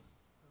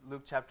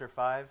Luke chapter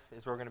 5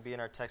 is where we're going to be in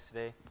our text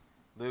today.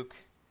 Luke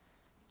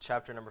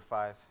chapter number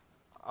 5.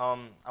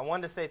 I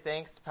wanted to say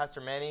thanks to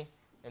Pastor Manny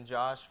and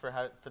Josh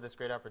for this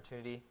great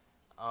opportunity.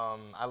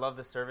 I love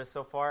the service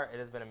so far. It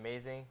has been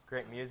amazing.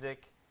 Great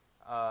music.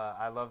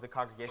 I love the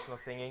congregational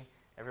singing.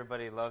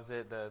 Everybody loves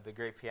it. The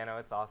great piano.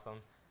 It's awesome.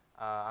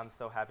 I'm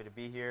so happy to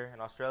be here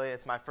in Australia.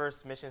 It's my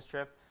first missions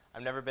trip.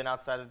 I've never been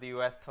outside of the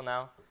U.S. till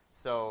now.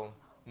 So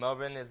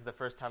Melbourne is the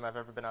first time I've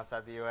ever been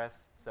outside the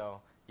U.S. So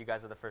you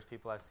guys are the first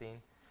people I've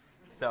seen.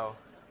 So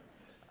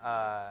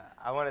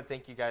I want to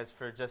thank you guys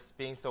for just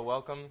being so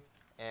welcome,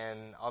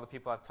 and all the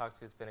people I've talked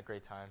to. It's been a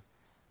great time.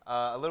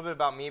 A little bit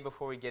about me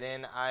before we get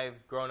in.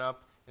 I've grown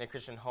up in a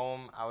Christian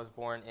home. I was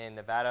born in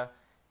Nevada,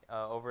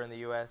 over in the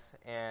U.S.,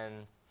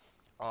 and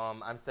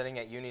I'm studying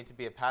at uni to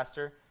be a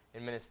pastor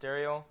in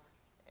ministerial,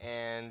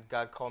 and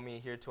God called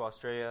me here to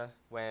Australia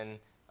when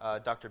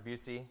Dr.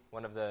 Busey,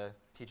 one of the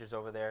teachers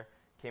over there,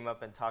 came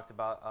up and talked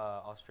about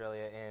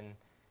Australia in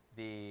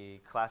the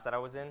class that I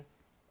was in,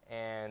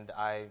 and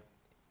I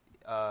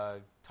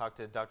talked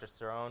to Dr.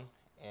 Cerrone,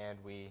 and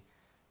we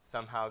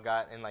somehow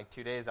got, in like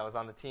 2 days, I was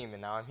on the team,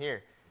 and now I'm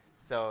here.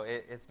 So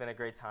it's been a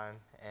great time,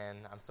 and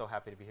I'm so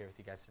happy to be here with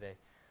you guys today.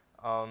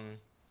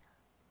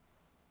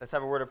 Let's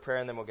have a word of prayer,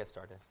 and then we'll get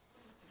started.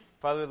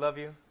 Father, we love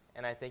you,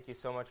 and I thank you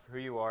so much for who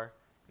you are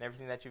and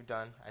everything that you've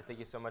done. I thank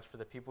you so much for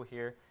the people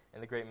here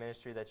and the great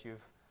ministry that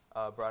you've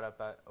brought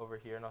up over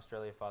here in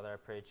Australia, Father. I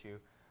pray that you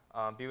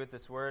be with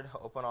this word,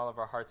 open all of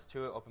our hearts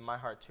to it, open my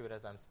heart to it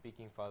as I'm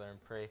speaking, Father,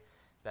 and pray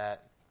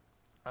that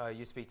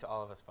you speak to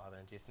all of us, Father.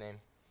 In Jesus' name,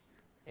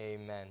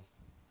 amen.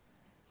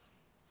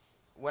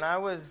 When I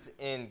was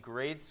in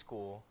grade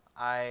school,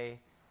 I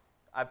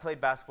played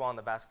basketball on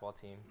the basketball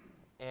team,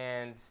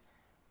 and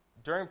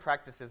during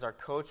practices, our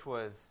coach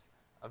was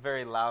a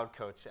very loud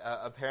coach.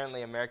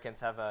 Apparently, Americans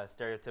have a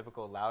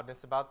stereotypical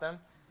loudness about them,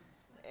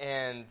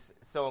 and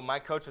so my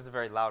coach was a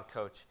very loud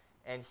coach,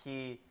 and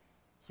he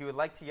would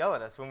like to yell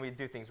at us when we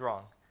do things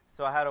wrong.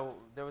 So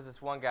there was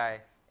this one guy,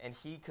 and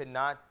he could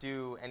not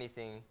do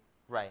anything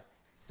right.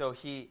 So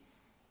he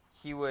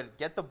would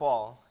get the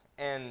ball,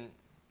 and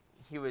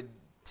he would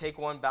take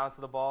one bounce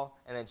of the ball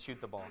and then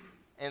shoot the ball.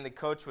 And the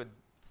coach would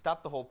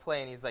stop the whole play,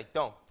 and he's like,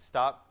 don't,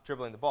 stop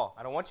dribbling the ball.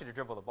 I don't want you to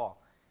dribble the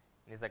ball.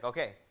 And he's like,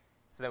 okay.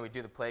 So then we'd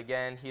do the play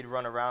again. He'd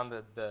run around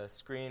the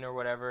screen or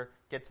whatever,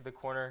 get to the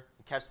corner,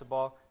 and catch the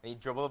ball, and he'd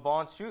dribble the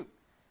ball and shoot.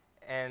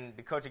 And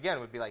the coach, again,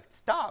 would be like,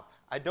 stop.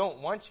 I don't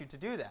want you to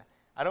do that.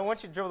 I don't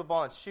want you to dribble the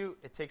ball and shoot.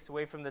 It takes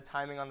away from the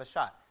timing on the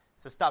shot.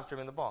 So stop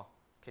dribbling the ball.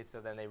 Okay, so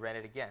then they ran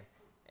it again.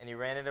 And he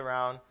ran it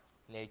around,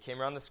 and he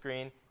came around the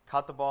screen,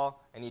 caught the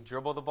ball, and he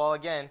dribbled the ball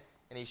again,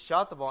 and he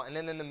shot the ball. And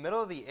then in the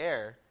middle of the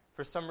air,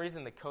 for some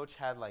reason, the coach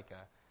had like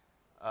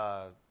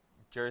a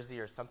jersey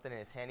or something in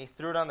his hand. He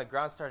threw it on the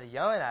ground, started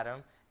yelling at him,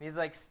 and he's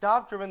like,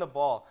 stop dribbling the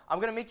ball. I'm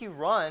going to make you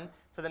run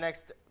for the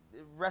next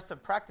rest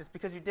of practice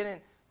because you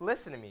didn't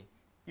listen to me.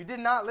 You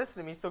did not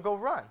listen to me, so go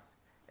run.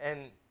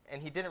 And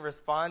he didn't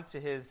respond to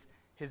his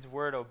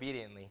word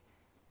obediently.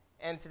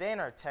 And today in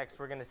our text,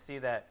 we're going to see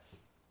that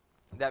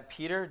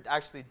Peter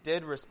actually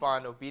did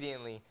respond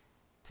obediently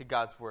to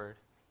God's word.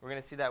 We're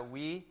going to see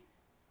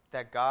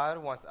that God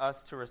wants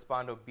us to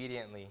respond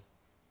obediently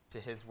to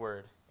his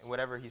word and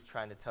whatever he's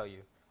trying to tell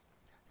you.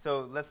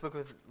 So let's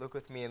look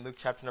with me in Luke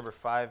chapter number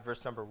 5,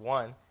 verse number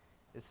 1.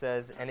 It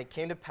says, and it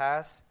came to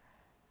pass,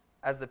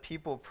 as the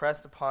people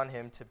pressed upon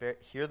him to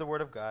hear the word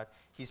of God,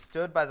 he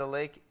stood by the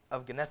lake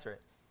of Gennesaret.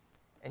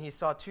 And he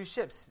saw 2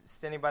 ships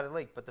standing by the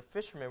lake, but the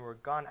fishermen were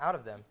gone out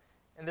of them,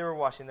 and they were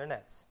washing their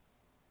nets.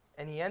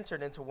 And he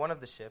entered into one of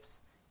the ships,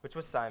 which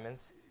was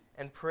Simon's,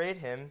 and prayed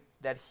him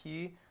that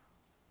he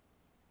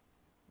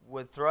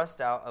would thrust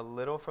out a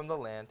little from the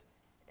land,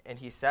 and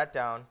he sat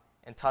down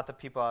and taught the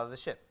people out of the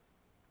ship.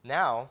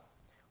 Now,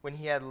 when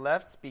he had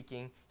left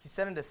speaking, he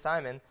said unto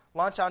Simon,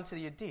 launch out into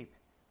the deep,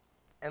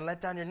 and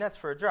let down your nets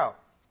for a draught.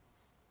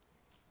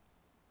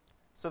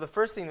 So the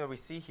first thing that we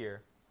see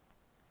here,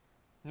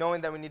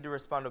 knowing that we need to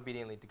respond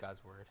obediently to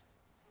God's word,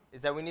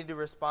 is that we need to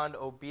respond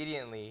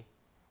obediently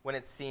when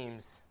it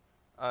seems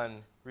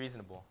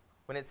unreasonable.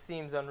 When it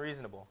seems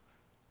unreasonable.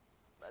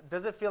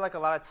 Does it feel like a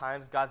lot of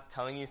times God's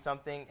telling you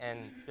something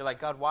and you're like,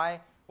 God,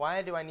 why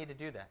do I need to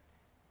do that?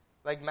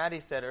 Like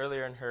Maddie said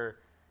earlier in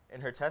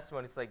her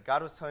testimony, it's like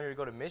God was telling her to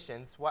go to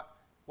missions.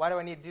 Why do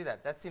I need to do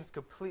that? That seems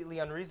completely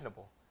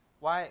unreasonable.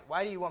 Why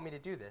do you want me to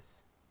do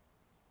this?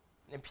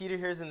 And Peter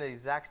here is in the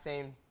exact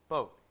same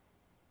boat.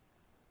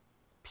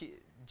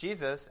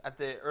 Jesus, at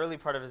the early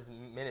part of his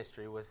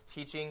ministry, was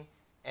teaching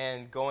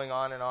and going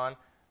on and on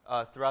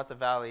throughout the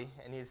valley,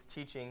 and he's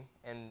teaching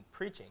and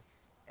preaching.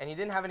 And he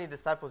didn't have any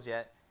disciples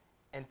yet.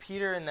 And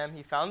Peter and them,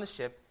 he found the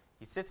ship.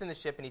 He sits in the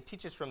ship, and he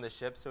teaches from the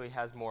ship, so he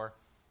has more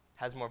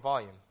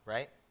volume,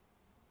 right?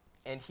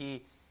 And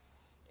he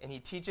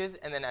teaches,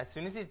 and then as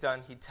soon as he's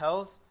done, he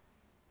tells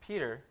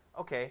Peter,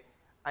 okay,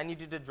 I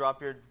need you to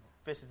drop your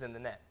fishes in the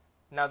net.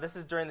 Now, this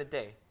is during the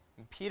day.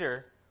 And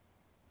Peter,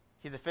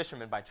 he's a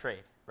fisherman by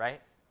trade,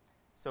 right?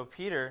 So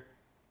Peter,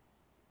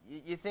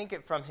 you think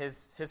it from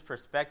his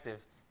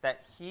perspective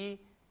that he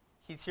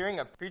he's hearing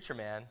a preacher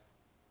man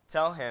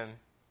tell him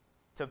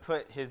to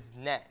put his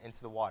net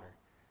into the water.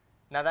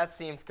 Now that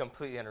seems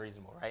completely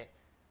unreasonable, right?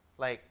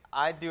 Like,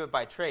 I do it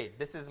by trade.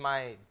 This is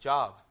my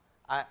job.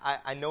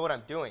 I know what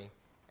I'm doing.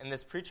 And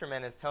this preacher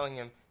man is telling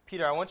him,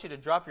 Peter, I want you to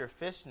drop your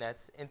fish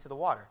nets into the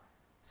water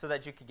so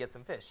that you could get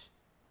some fish.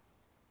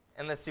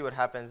 And let's see what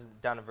happens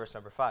down in verse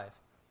number 5.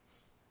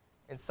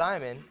 And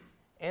Simon,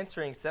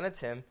 answering, said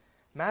unto him,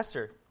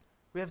 Master,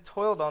 we have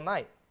toiled all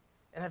night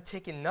and have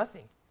taken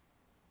nothing.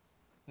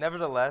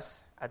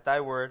 Nevertheless, at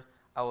thy word,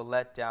 I will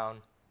let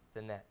down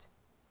the net.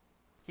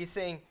 He's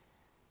saying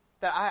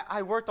that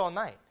I worked all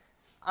night.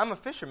 I'm a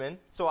fisherman,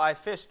 so I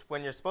fished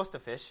when you're supposed to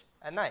fish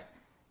at night.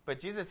 But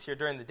Jesus here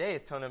during the day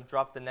is telling him,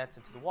 drop the nets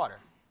into the water.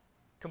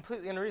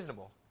 Completely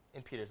unreasonable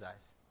in Peter's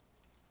eyes.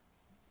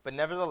 But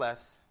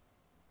nevertheless,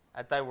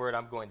 at thy word,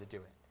 I'm going to do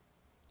it.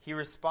 He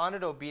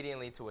responded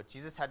obediently to what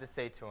Jesus had to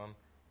say to him.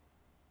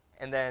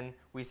 And then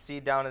we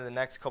see down in the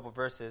next couple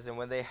verses, and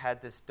when they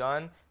had this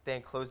done, they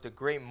enclosed a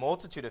great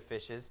multitude of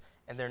fishes,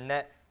 and their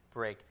net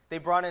brake. They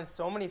brought in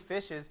so many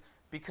fishes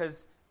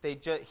because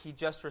he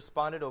just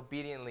responded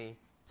obediently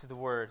to the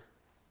word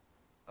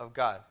of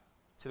God,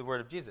 to the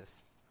word of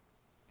Jesus.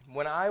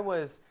 When I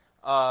was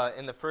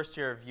in the first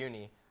year of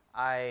uni,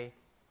 I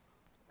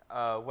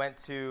went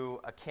to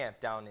a camp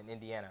down in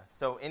Indiana.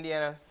 So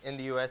Indiana in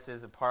the U.S.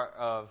 is a part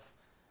of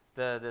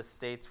the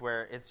states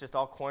where it's just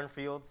all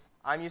cornfields.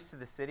 I'm used to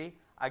the city.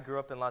 I grew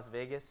up in Las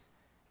Vegas,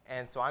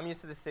 and so I'm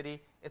used to the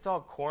city. It's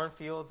all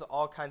cornfields,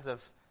 all kinds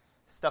of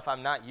stuff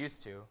I'm not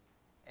used to.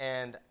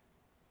 And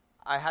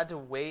I had to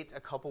wait a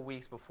couple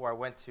weeks before I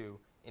went to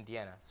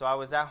Indiana. So I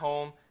was at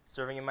home,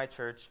 serving in my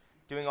church,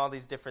 doing all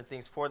these different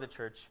things for the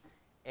church,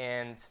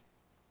 and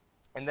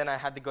then I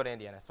had to go to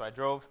Indiana. So I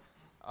drove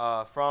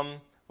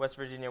from West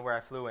Virginia, where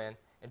I flew in,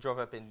 and drove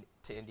up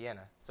to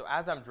Indiana. So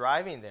as I'm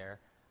driving there,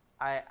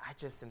 I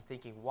just am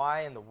thinking,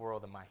 why in the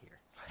world am I here?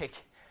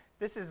 Like,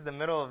 this is the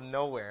middle of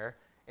nowhere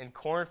in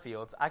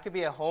cornfields. I could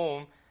be at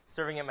home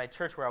serving at my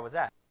church where I was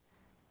at.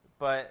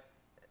 But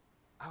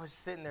I was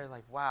sitting there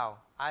like, wow,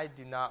 I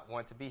do not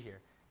want to be here.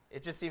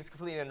 It just seems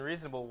completely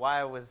unreasonable why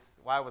I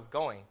was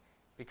going,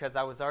 because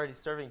I was already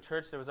serving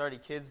church. There was already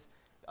kids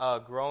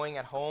growing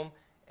at home,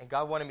 and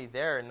God wanted me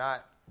there and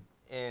not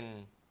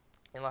in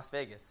Las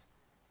Vegas.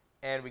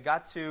 And we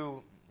got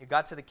to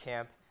the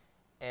camp,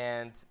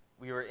 and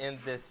we were in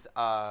this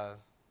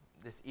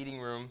eating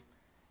room,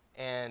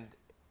 and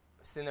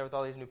sitting there with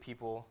all these new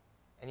people,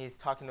 and he's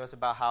talking to us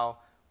about how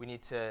we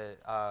need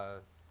to,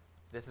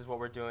 this is what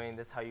we're doing,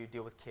 this is how you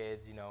deal with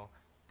kids, you know.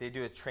 They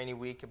do his training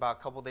week. About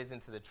a couple days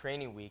into the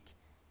training week,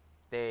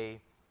 it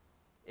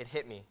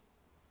hit me.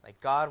 Like,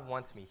 God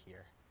wants me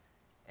here.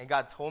 And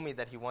God told me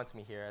that he wants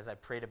me here as I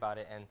prayed about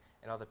it and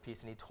all the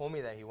peace, and he told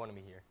me that he wanted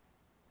me here.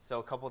 So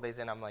a couple days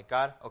in, I'm like,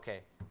 God,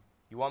 okay,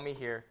 you want me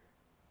here.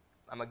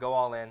 I'm going to go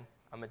all in.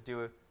 I'm going to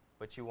do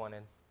what you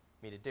wanted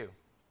me to do.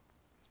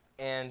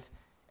 And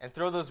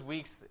through those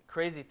weeks,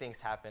 crazy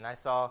things happen. I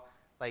saw,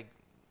 like,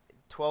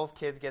 12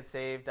 kids get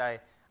saved. I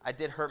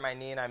did hurt my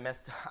knee, and I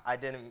missed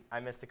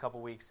a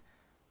couple weeks.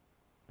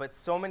 But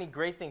so many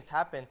great things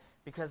happened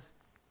because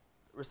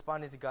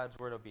responding to God's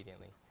word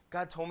obediently.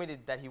 God told me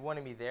that he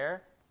wanted me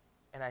there,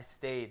 and I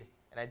stayed,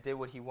 and I did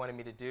what he wanted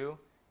me to do,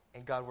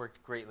 and God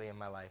worked greatly in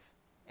my life.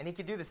 And he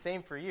could do the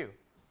same for you,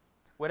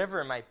 whatever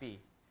it might be.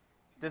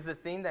 Does the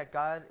thing that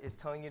God is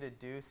telling you to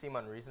do seem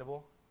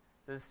unreasonable?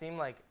 Does it seem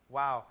like,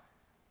 wow,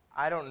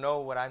 I don't know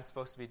what I'm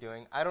supposed to be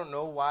doing. I don't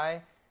know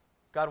why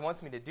God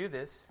wants me to do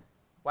this.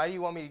 Why do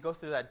you want me to go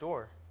through that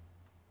door?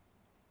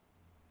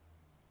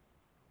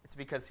 It's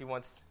because he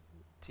wants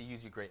to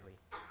use you greatly.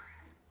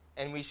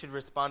 And we should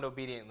respond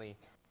obediently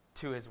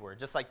to his word,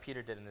 just like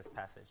Peter did in this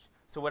passage.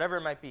 So whatever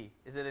it might be,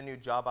 is it a new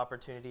job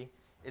opportunity?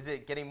 Is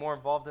it getting more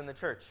involved in the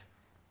church?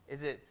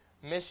 Is it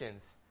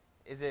missions?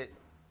 Is it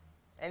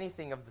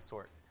anything of the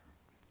sort?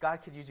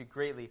 God could use you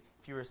greatly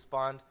if you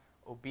respond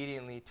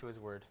obediently to his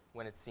word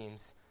when it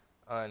seems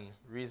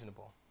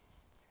unreasonable.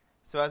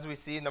 So as we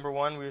see, number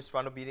one, we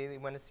respond obediently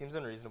when it seems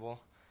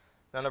unreasonable.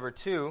 Now, number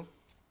two,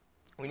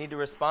 we need to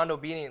respond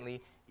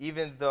obediently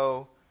even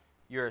though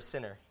you're a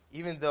sinner.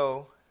 Even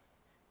though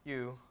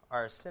you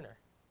are a sinner.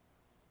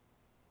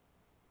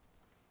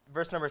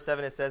 Verse number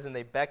 7, it says, And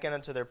they beckoned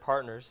unto their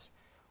partners,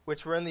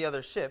 which were in the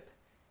other ship,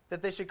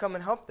 that they should come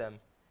and help them.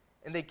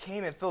 And they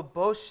came and filled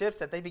both ships,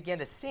 that they began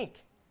to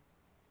sink.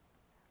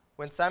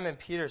 When Simon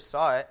Peter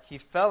saw it, he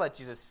fell at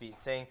Jesus' feet,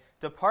 saying,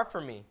 Depart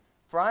from me,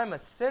 for I am a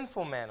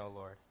sinful man, O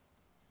Lord.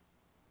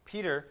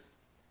 Peter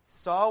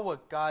saw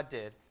what God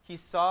did. He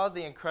saw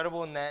the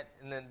incredible net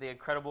and the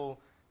incredible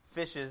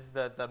fishes,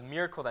 the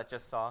miracle that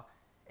just saw,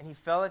 and he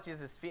fell at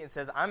Jesus' feet and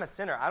says, I'm a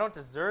sinner. I don't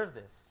deserve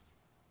this.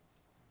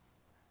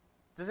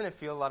 Doesn't it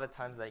feel a lot of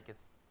times like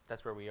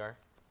that's where we are?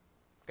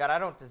 God, I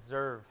don't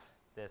deserve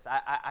this.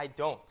 I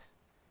don't.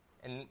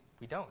 And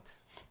we don't.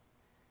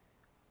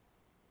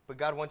 But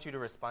God wants you to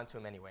respond to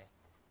him anyway.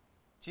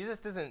 Jesus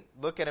doesn't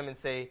look at him and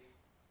say,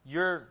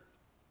 you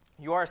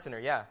are a sinner.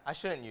 Yeah, I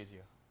shouldn't use you.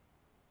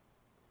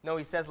 No,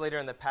 he says later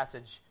in the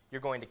passage, you're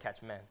going to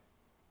catch men.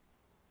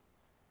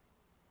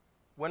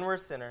 when we're a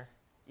sinner,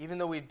 even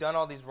though we've done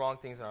all these wrong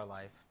things in our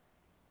life,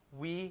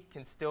 we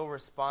can still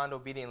respond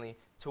obediently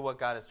to what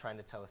God is trying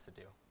to tell us to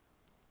do.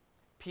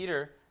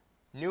 Peter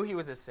knew he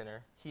was a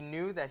sinner. He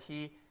knew that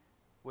he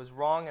was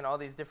wrong in all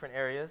these different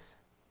areas,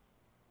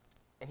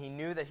 and he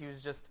knew that he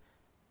was just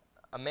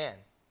a man.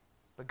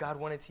 But God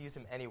wanted to use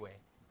him anyway.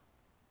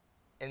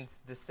 In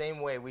the same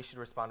way, we should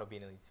respond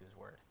obediently to his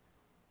word.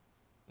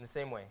 In the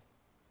same way.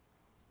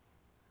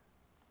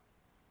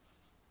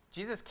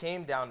 Jesus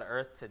came down to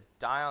earth to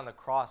die on the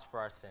cross for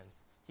our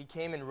sins. He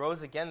came and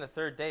rose again the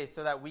third day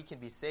so that we can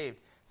be saved,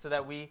 so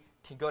that we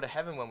can go to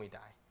heaven when we die.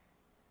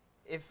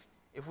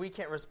 If we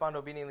can't respond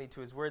obediently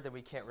to his word, then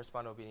we can't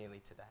respond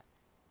obediently to that.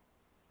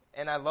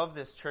 And I love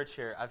this church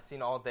here. I've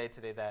seen all day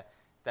today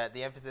that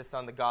the emphasis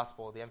on the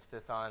gospel, the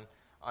emphasis on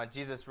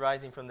Jesus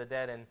rising from the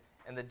dead,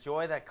 and the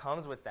joy that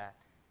comes with that,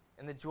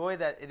 and the joy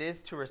that it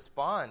is to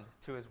respond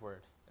to his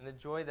word, and the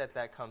joy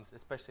that comes,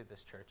 especially at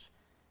this church.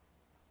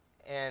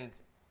 And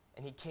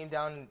he came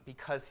down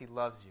because he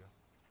loves you.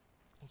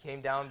 He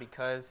came down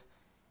because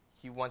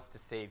he wants to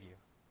save you.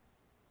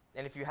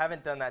 And if you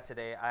haven't done that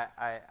today,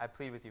 I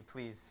plead with you,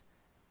 please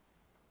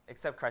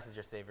accept Christ as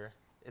your Savior.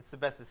 It's the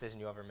best decision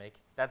you'll ever make.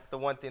 That's the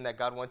one thing that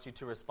God wants you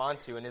to respond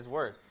to in his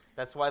word.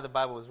 That's why the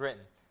Bible was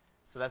written.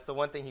 So that's the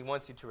one thing he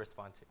wants you to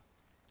respond to.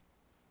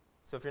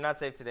 So if you're not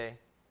saved today,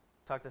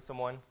 talk to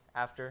someone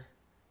after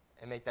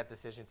and make that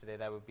decision today.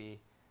 That would be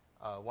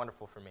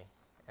wonderful for me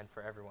and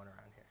for everyone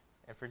around here.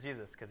 And for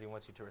Jesus, because he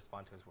wants you to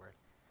respond to his word.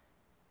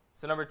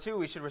 So number 2,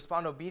 we should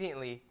respond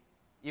obediently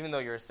even though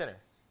you're a sinner.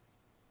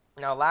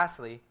 Now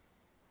lastly,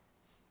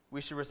 we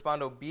should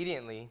respond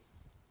obediently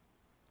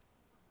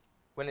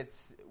when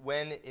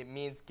it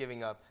means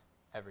giving up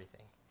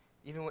everything.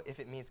 Even if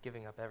it means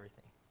giving up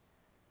everything.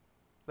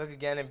 Look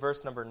again in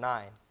verse number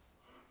 9.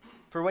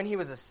 For he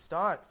was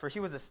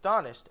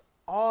astonished,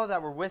 all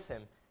that were with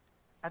him,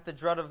 at the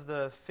draught of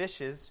the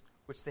fishes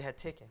which they had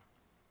taken.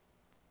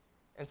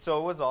 And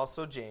so was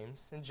also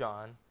James and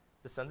John,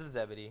 the sons of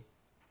Zebedee,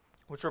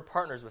 which were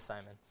partners with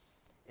Simon.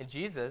 And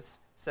Jesus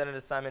said unto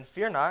Simon,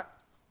 Fear not,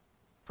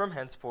 from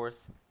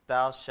henceforth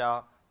thou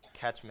shalt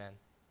catch men.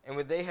 And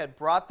when they had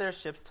brought their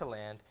ships to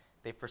land,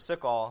 they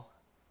forsook all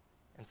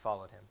and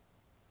followed him.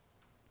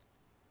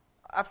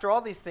 After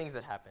all these things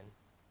that happened,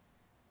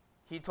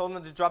 he told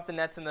them to drop the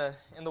nets in the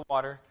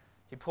water.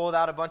 He pulled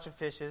out a bunch of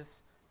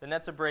fishes. The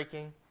nets are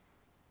breaking.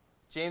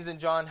 James and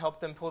John helped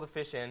them pull the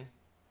fish in.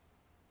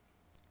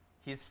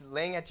 He's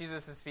laying at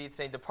Jesus' feet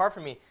saying, Depart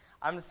from me.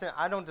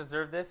 I don't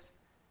deserve this.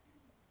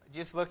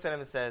 Jesus looks at him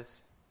and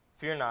says,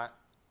 Fear not.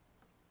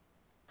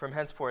 From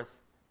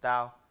henceforth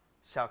thou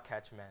shalt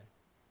catch men.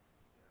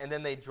 And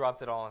then they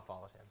dropped it all and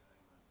followed him.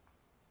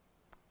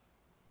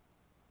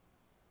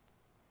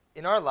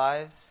 In our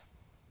lives,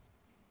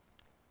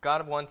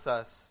 God wants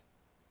us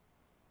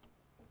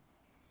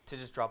to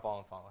just drop all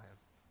and follow him.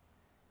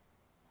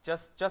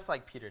 Just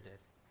like Peter did.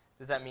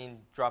 Does that mean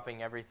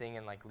dropping everything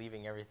and like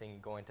leaving everything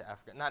and going to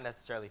Africa? Not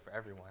necessarily for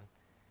everyone.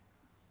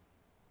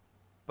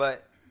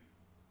 But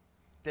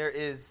there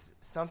is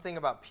something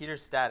about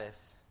Peter's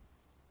status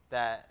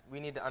that we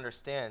need to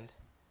understand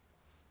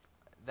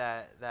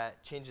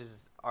that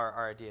changes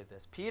our idea of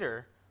this.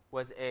 Peter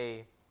was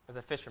a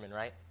fisherman,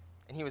 right?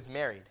 And he was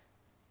married,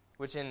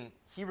 which in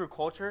Hebrew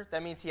culture,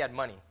 that means he had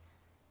money.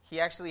 He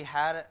actually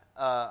had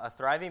a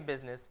thriving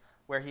business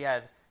where he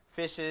had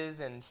fishes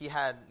and he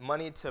had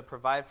money to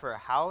provide for a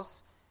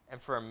house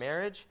and for a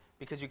marriage,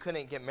 because you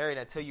couldn't get married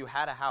until you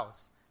had a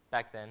house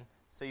back then.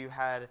 So he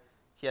had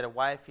a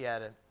wife, he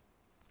had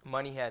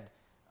money, he had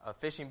a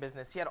fishing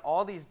business. He had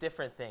all these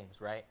different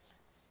things, right?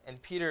 And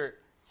Peter,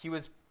 he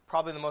was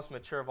probably the most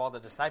mature of all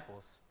the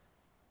disciples.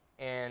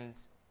 And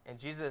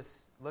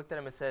Jesus looked at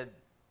him and said,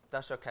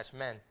 Thou shalt catch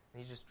men.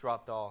 And he just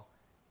dropped all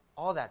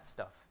that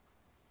stuff.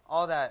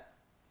 All that,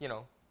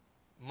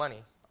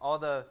 money. All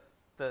the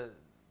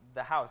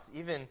house.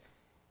 Even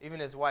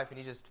his wife. And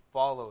he just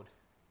followed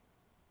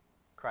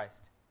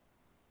Christ.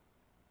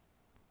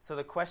 So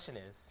the question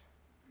is,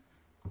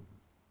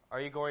 are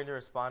you going to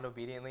respond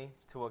obediently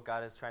to what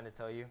God is trying to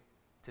tell you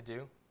to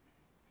do?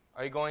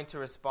 Are you going to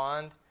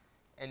respond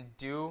and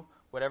do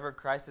whatever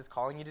Christ is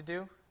calling you to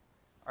do?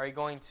 Are you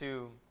going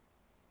to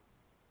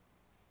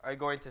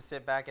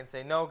sit back and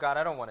say, No, God,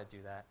 I don't want to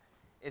do that.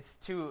 It's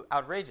too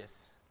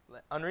outrageous,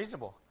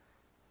 unreasonable.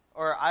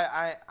 Or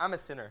I'm a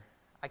sinner.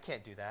 I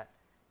can't do that.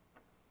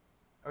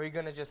 Or are you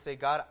going to just say,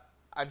 God,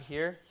 I'm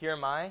here. Here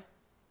am I.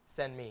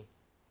 Send me.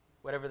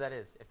 Whatever that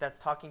is. If that's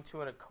talking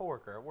to a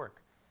coworker at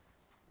work.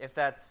 If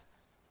that's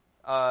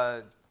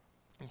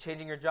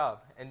changing your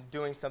job and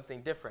doing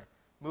something different.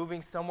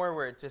 Moving somewhere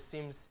where it just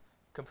seems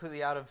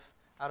completely out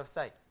of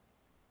sight.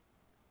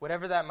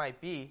 Whatever that might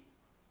be,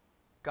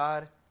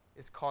 God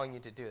is calling you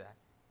to do that.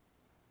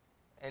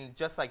 And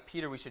just like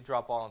Peter, we should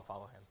drop all and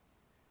follow him.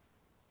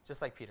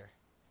 Just like Peter.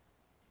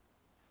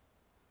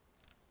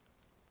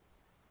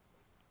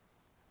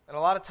 And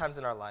a lot of times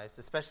in our lives,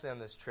 especially on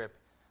this trip,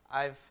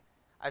 I've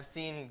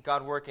seen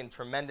God work in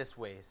tremendous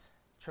ways.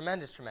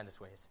 Tremendous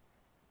ways.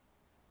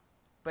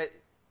 But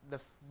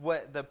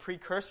the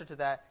precursor to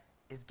that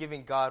is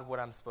giving God what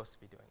I'm supposed to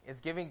be doing. Is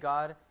giving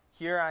God,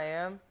 here I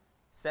am,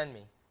 send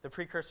me. The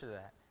precursor to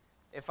that.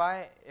 If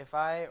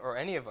I or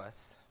any of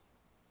us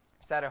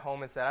sat at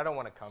home and said, I don't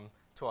want to come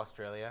to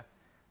Australia,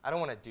 I don't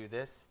want to do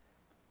this,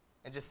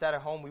 and just sat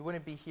at home, we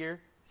wouldn't be here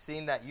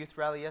seeing that youth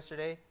rally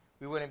yesterday.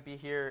 We wouldn't be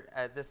here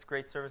at this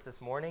great service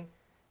this morning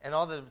and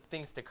all the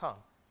things to come.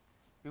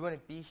 We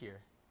wouldn't be here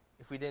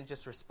if we didn't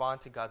just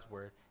respond to God's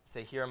word and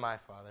say, here am I,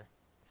 Father,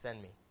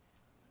 send me.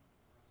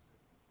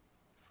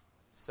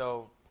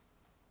 So,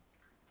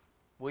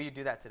 will you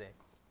do that today?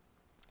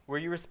 Will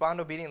you respond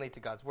obediently to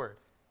God's word?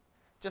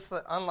 Just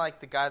unlike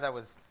the guy that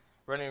was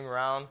running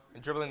around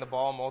and dribbling the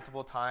ball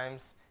multiple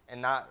times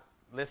and not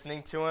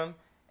listening to him,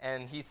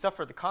 and he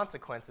suffered the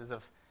consequences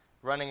of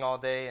running all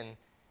day,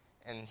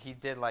 and he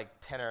did like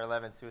 10 or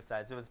 11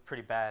 suicides. It was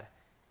pretty bad.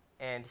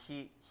 And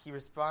he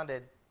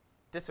responded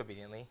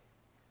disobediently.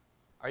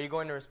 Are you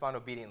going to respond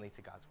obediently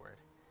to God's word?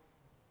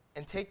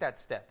 And take that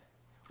step,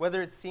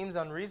 whether it seems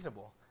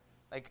unreasonable.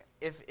 Like,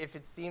 if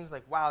it seems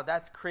like, wow,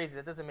 that's crazy,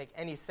 that doesn't make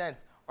any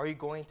sense, are you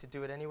going to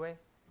do it anyway?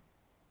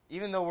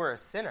 Even though we're a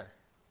sinner,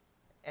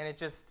 and it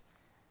just,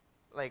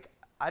 like,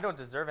 I don't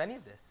deserve any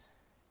of this.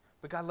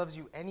 But God loves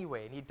you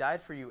anyway, and he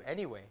died for you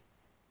anyway.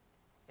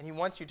 And he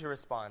wants you to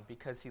respond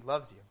because he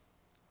loves you.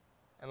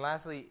 And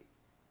lastly,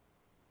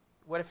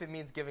 what if it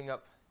means giving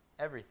up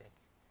everything?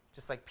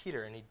 Just like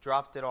Peter, and he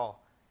dropped it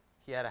all.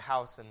 He had a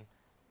house and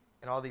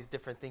all these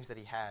different things that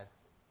he had.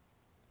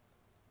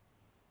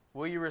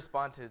 Will you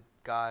respond to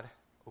God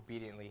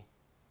obediently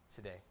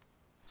today?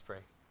 Let's pray.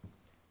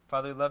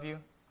 Father, we love you.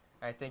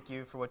 I thank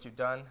you for what you've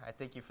done. I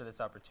thank you for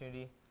this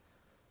opportunity.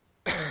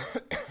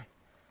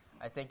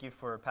 I thank you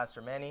for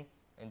Pastor Manny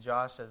and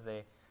Josh as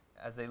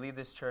they lead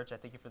this church. I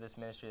thank you for this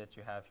ministry that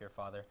you have here,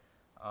 Father.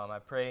 I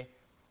pray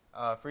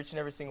for each and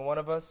every single one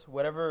of us,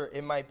 whatever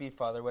it might be,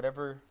 Father,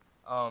 whatever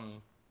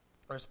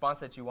response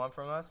that you want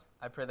from us,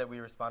 I pray that we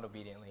respond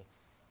obediently,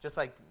 just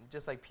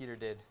like Peter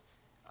did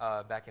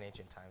back in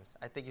ancient times.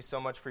 I thank you so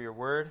much for your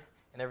word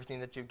and everything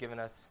that you've given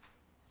us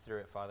through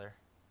it, Father.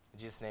 In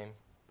Jesus' name,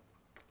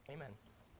 amen.